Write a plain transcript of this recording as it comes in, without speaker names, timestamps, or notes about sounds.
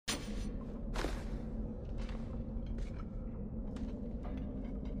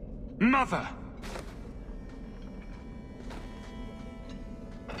Mother!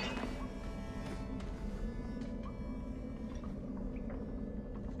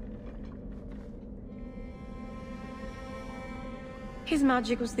 His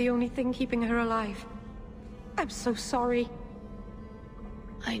magic was the only thing keeping her alive. I'm so sorry.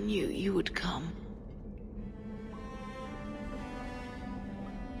 I knew you would come.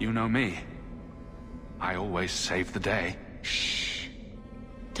 You know me. I always save the day. Shh.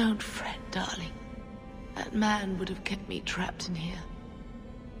 Don't fret, darling. That man would have kept me trapped in here.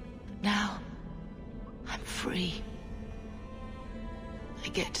 But now, I'm free. I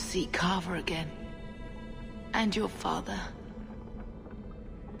get to see Carver again. And your father.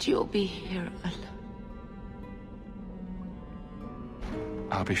 And you'll be here alone.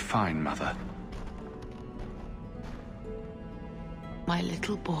 I'll be fine, Mother. My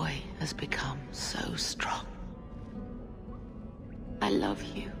little boy has become so strong. I love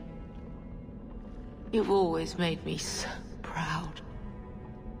you. You've always made me so proud.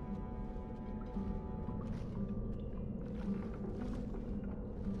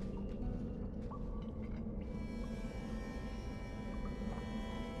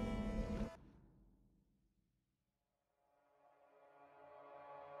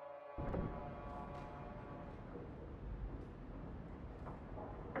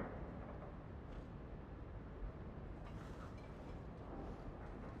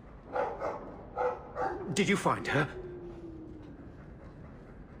 Did you find her?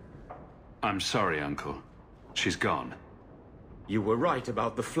 I'm sorry, Uncle. She's gone. You were right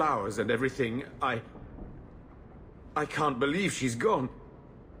about the flowers and everything. I can't believe she's gone.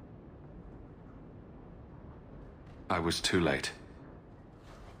 I was too late.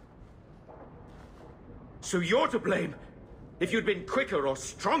 So you're to blame. If you'd been quicker or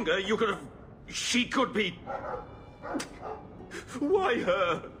stronger, you could have... She could be... Why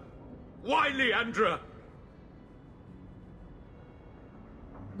her? Why Leandra?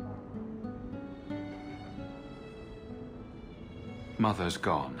 Mother's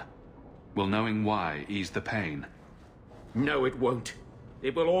gone. Will knowing why ease the pain? No, it won't.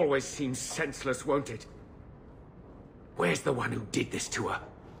 It will always seem senseless, won't it? Where's the one who did this to her?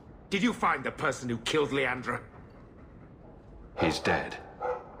 Did you find the person who killed Leandra? He's dead.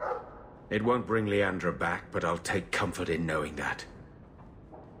 It won't bring Leandra back, but I'll take comfort in knowing that.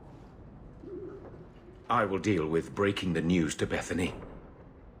 I will deal with breaking the news to Bethany.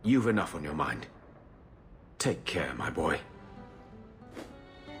 You've enough on your mind. Take care, my boy.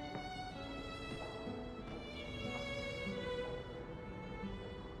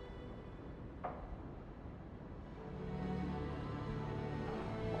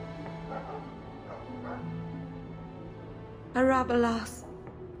 Arabalas.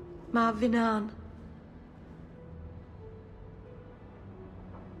 Marvinan.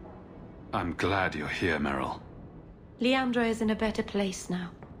 I'm glad you're here, Meryl. Leandra is in a better place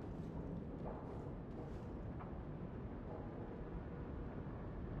now.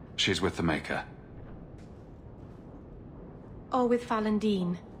 She's with the Maker. Or with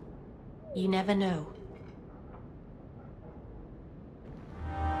Falandine. You never know.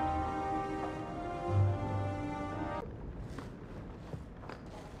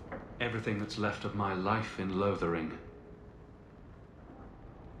 Everything that's left of my life in Lothering.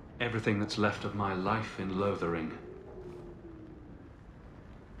 Everything that's left of my life in Lothering.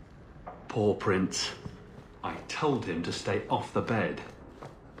 Poor Prince. I told him to stay off the bed.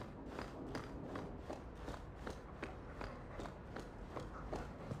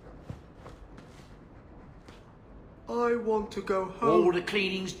 I want to go home. All the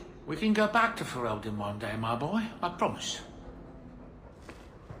cleanings... We can go back to Ferelden one day, my boy. I promise.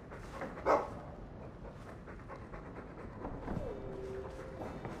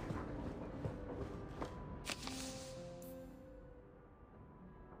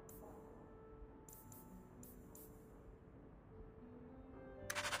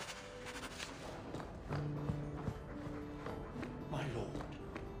 My lord.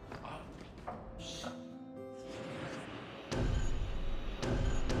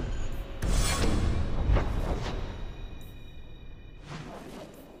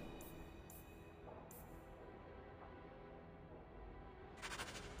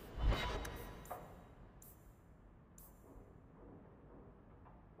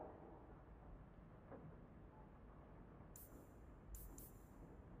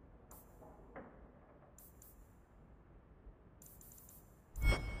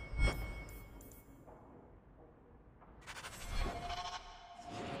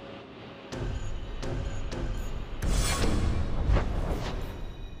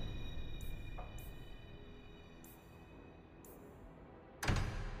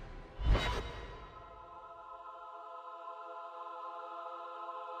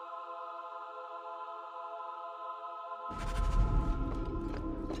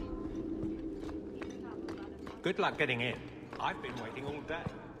 Good luck getting in. I've been waiting all day.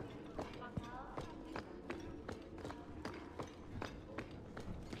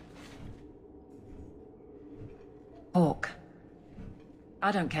 Hawk.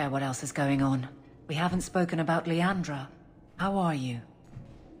 I don't care what else is going on. We haven't spoken about Leandra. How are you?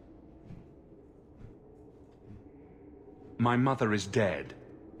 My mother is dead.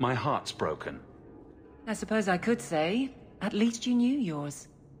 My heart's broken. I suppose I could say, at least you knew yours.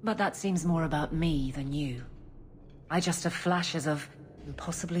 But that seems more about me than you. I just have flashes of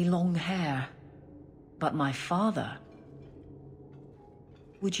impossibly long hair. But my father...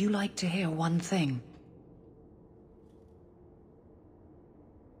 Would you like to hear one thing?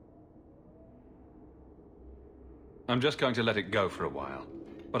 I'm just going to let it go for a while.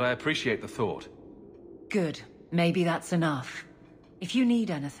 But I appreciate the thought. Good. Maybe that's enough. If you need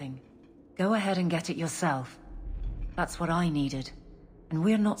anything, go ahead and get it yourself. That's what I needed. And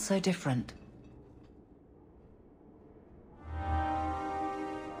we're not so different.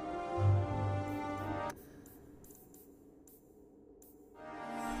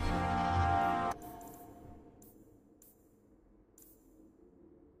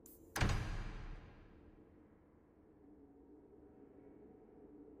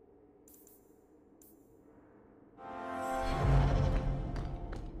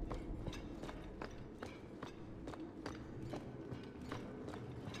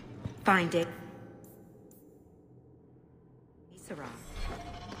 Find it. Sarah.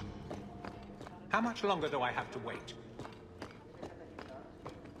 How much longer do I have to wait?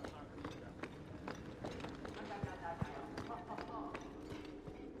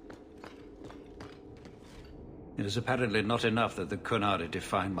 It is apparently not enough that the Qunari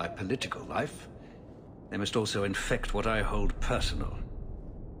define my political life. They must also infect what I hold personal.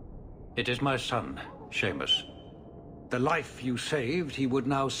 It is my son, Seamus. The life you saved, he would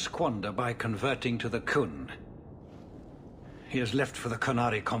now squander by converting to the Khun. He has left for the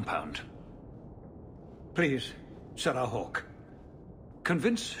Qunari compound. Please, Sarah Hawk,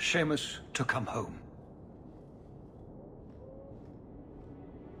 convince Seamus to come home.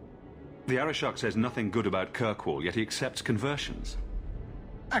 The Arishok says nothing good about Kirkwall, yet he accepts conversions.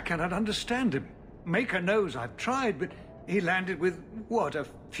 I cannot understand him. Maker knows I've tried, but he landed with, what, a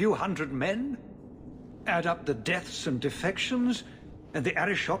few hundred men? Add up the deaths and defections, and the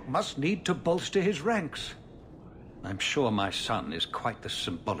Arishok must need to bolster his ranks. I'm sure my son is quite the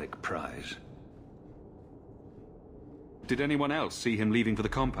symbolic prize. Did anyone else see him leaving for the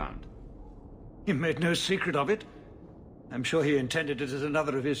compound? He made no secret of it. I'm sure he intended it as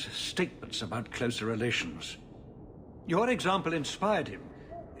another of his statements about closer relations. Your example inspired him.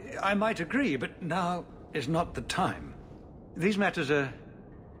 I might agree, but now is not the time. These matters are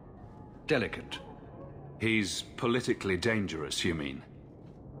delicate. He's politically dangerous, you mean?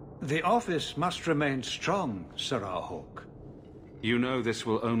 The office must remain strong, Sarah Hawk. You know this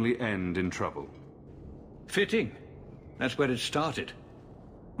will only end in trouble. Fitting. That's where it started.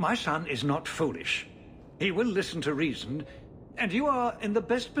 My son is not foolish. He will listen to reason, and you are in the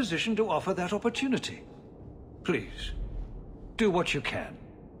best position to offer that opportunity. Please, do what you can.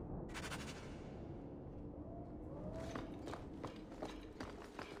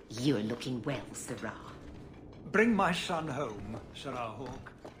 You're looking well, Sarah. Bring my son home, Sarah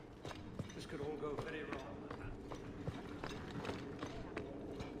Hawk. This could all go very wrong.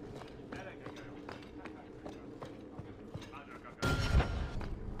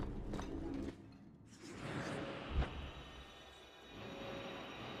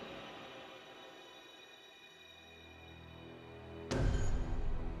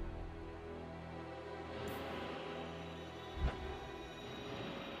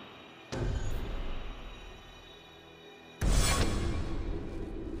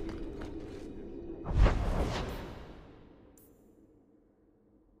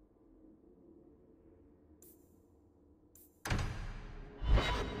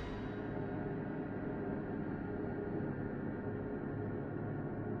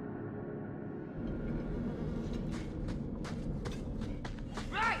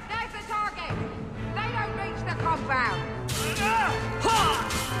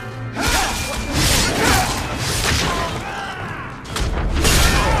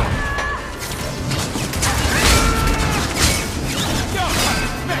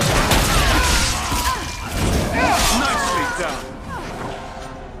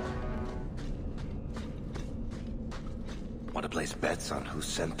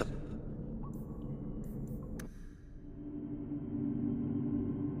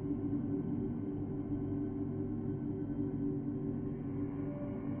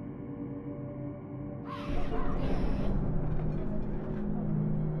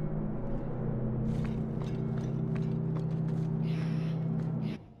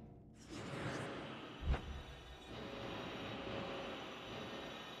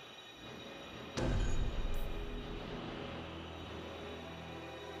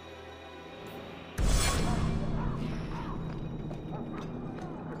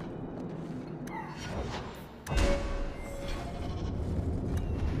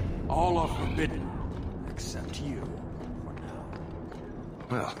 All are forbidden, except you, for now.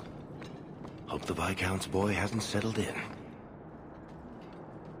 Well, hope the Viscount's boy hasn't settled in.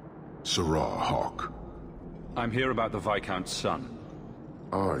 Sirrah Hawk. I'm here about the Viscount's son.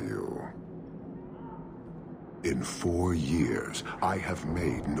 Are you? In 4 years, I have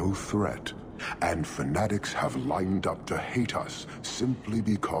made no threat, and fanatics have lined up to hate us simply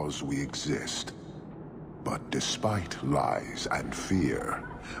because we exist. But despite lies and fear,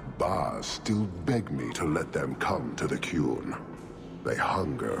 Baz still beg me to let them come to the Qun. They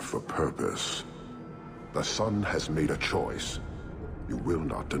hunger for purpose. The son has made a choice. You will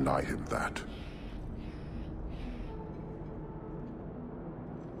not deny him that.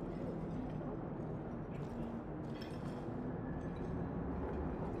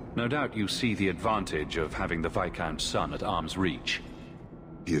 No doubt you see the advantage of having the Viscount's son at arm's reach.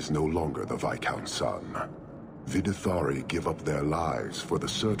 He is no longer the Viscount's son. Vidithari give up their lives for the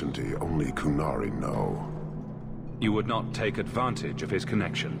certainty only Qunari know. You would not take advantage of his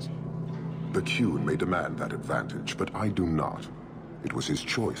connections? The Qun may demand that advantage, but I do not. It was his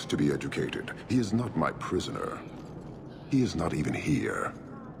choice to be educated. He is not my prisoner. He is not even here.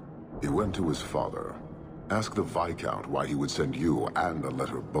 He went to his father. Ask the Viscount why he would send you and a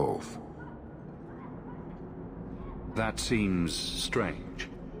letter both. That seems strange.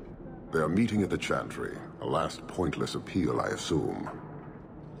 They are meeting at the Chantry. A last pointless appeal, I assume.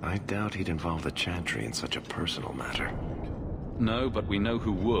 I doubt he'd involve the Chantry in such a personal matter. No, but we know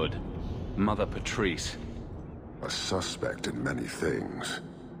who would. Mother Patrice. A suspect in many things.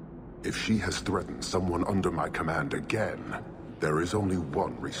 If she has threatened someone under my command again, there is only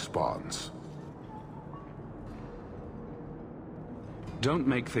one response. Don't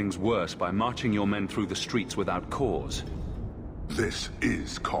make things worse by marching your men through the streets without cause. This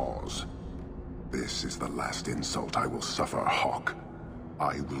is cause. This is the last insult I will suffer, Hawk.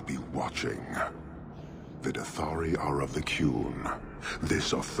 I will be watching. Vidithari are of the Qun.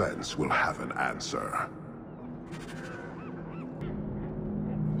 This offense will have an answer.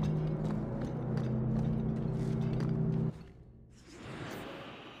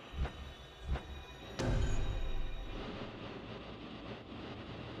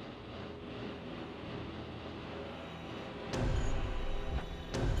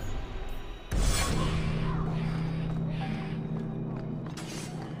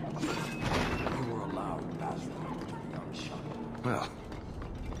 Well,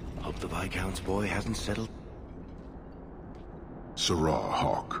 hope the Viscount's boy hasn't settled. Sirrah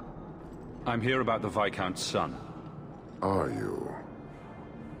Hawk. I'm here about the Viscount's son. Are you?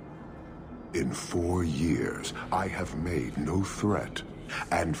 In 4 years, I have made no threat,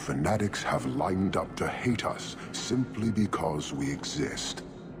 and fanatics have lined up to hate us simply because we exist.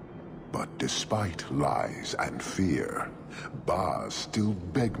 But despite lies and fear, Baz still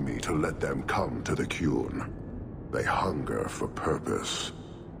beg me to let them come to the Qun. They hunger for purpose.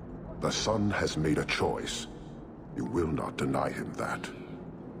 The son has made a choice. You will not deny him that.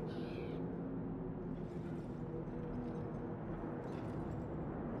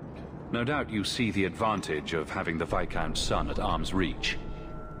 No doubt you see the advantage of having the Viscount's son at arm's reach.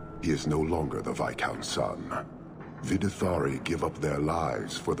 He is no longer the Viscount's son. Vidithari give up their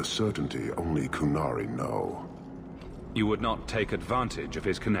lives for the certainty only Qunari know. You would not take advantage of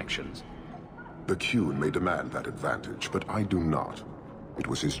his connections? The Qun may demand that advantage, but I do not. It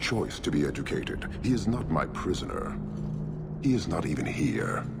was his choice to be educated. He is not my prisoner. He is not even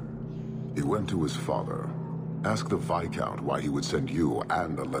here. He went to his father. Ask the Viscount why he would send you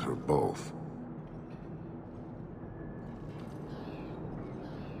and a letter both.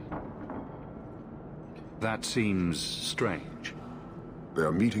 That seems strange. They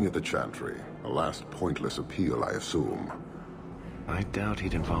are meeting at the Chantry. A last pointless appeal, I assume. I doubt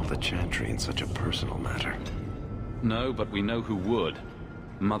he'd involve the Chantry in such a personal matter. No, but we know who would.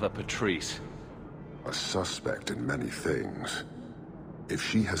 Mother Patrice. A suspect in many things. If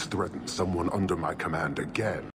she has threatened someone under my command again,